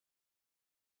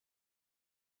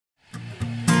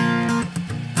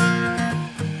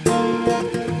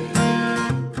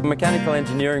Mechanical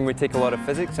engineering, we take a lot of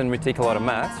physics and we take a lot of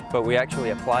maths, but we actually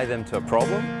apply them to a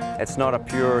problem. It's not a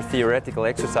pure theoretical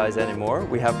exercise anymore.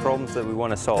 We have problems that we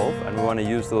want to solve and we want to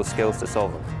use those skills to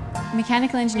solve them.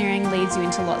 Mechanical engineering leads you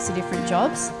into lots of different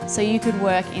jobs. So you could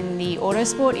work in the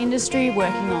autosport industry,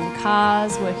 working on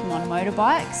cars, working on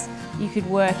motorbikes. You could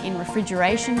work in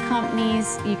refrigeration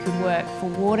companies, you could work for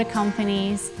water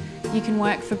companies. You can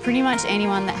work for pretty much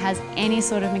anyone that has any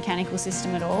sort of mechanical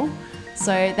system at all.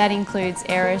 So that includes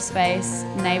aerospace,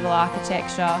 naval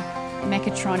architecture,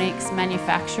 mechatronics,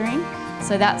 manufacturing.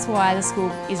 So that's why the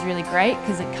school is really great,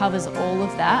 because it covers all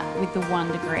of that with the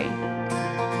one degree.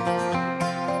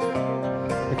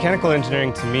 Mechanical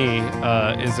engineering to me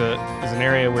is an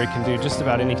area where you can do just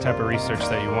about any type of research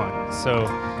that you want. So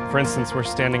for instance, we're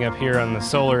standing up here on the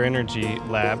solar energy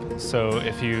lab. So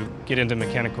if you get into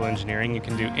mechanical engineering, you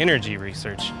can do energy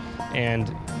research.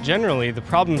 And generally, the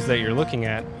problems that you're looking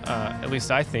at least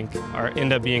I think,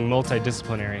 end up being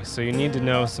multidisciplinary. So you need to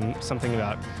know something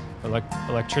about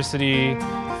electricity,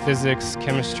 physics,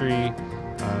 chemistry,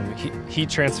 heat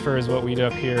transfer is what we do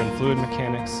up here, and fluid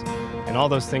mechanics. And all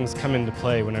those things come into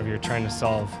play whenever you're trying to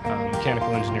solve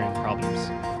mechanical engineering problems.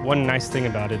 One nice thing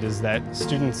about it is that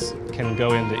students can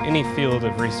go into any field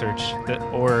of research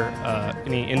or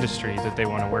any industry that they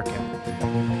want to work in.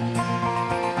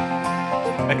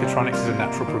 Mechatronics is a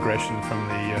natural progression from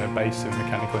the base of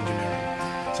mechanical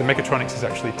engineering. So mechatronics is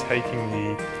actually taking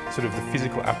the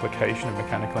physical application of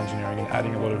mechanical engineering and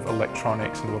adding a lot of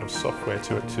electronics and a lot of software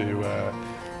to it to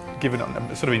give it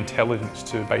a sort of intelligence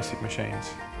to basic machines.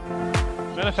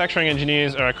 Manufacturing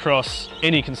engineers are across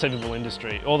any conceivable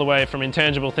industry, all the way from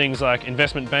intangible things like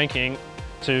investment banking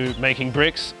to making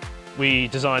bricks. We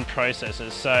design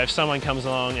processes, so if someone comes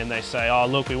along and they say, oh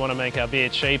look, we want to make our beer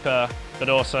cheaper but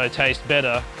also taste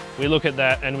better, we look at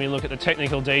that and we look at the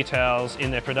technical details in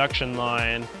their production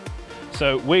line.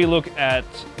 So we look at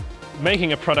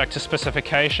making a product to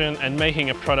specification and making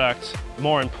a product,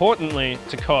 more importantly,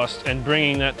 to cost, and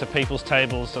bringing that to people's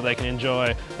tables so they can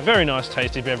enjoy a very nice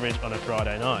tasty beverage on a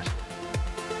Friday night.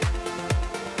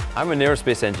 I'm an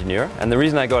aerospace engineer, and the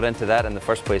reason I got into that in the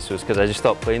first place was because I just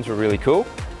thought planes were really cool,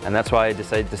 and that's why I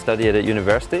decided to study it at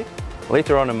university.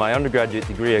 Later on in my undergraduate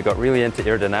degree, I got really into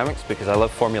aerodynamics because I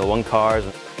love Formula 1 cars.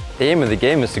 The aim of the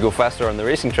game is to go faster on the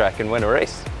racing track and win a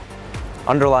race.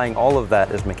 Underlying all of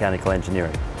that is mechanical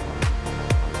engineering.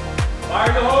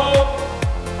 Fire the hole!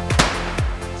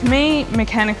 To me,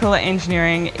 mechanical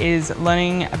engineering is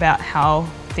learning about how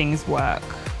things work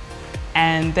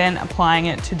and then applying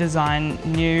it to design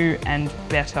new and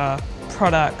better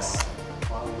products.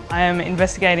 I am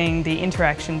investigating the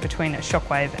interaction between a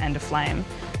shockwave and a flame.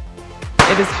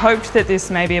 It is hoped that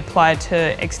this may be applied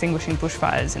to extinguishing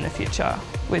bushfires in the future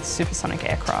with supersonic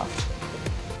aircraft.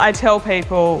 I tell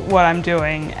people what I'm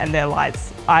doing and their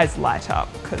eyes light up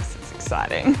because it's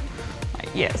exciting.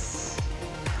 Yes.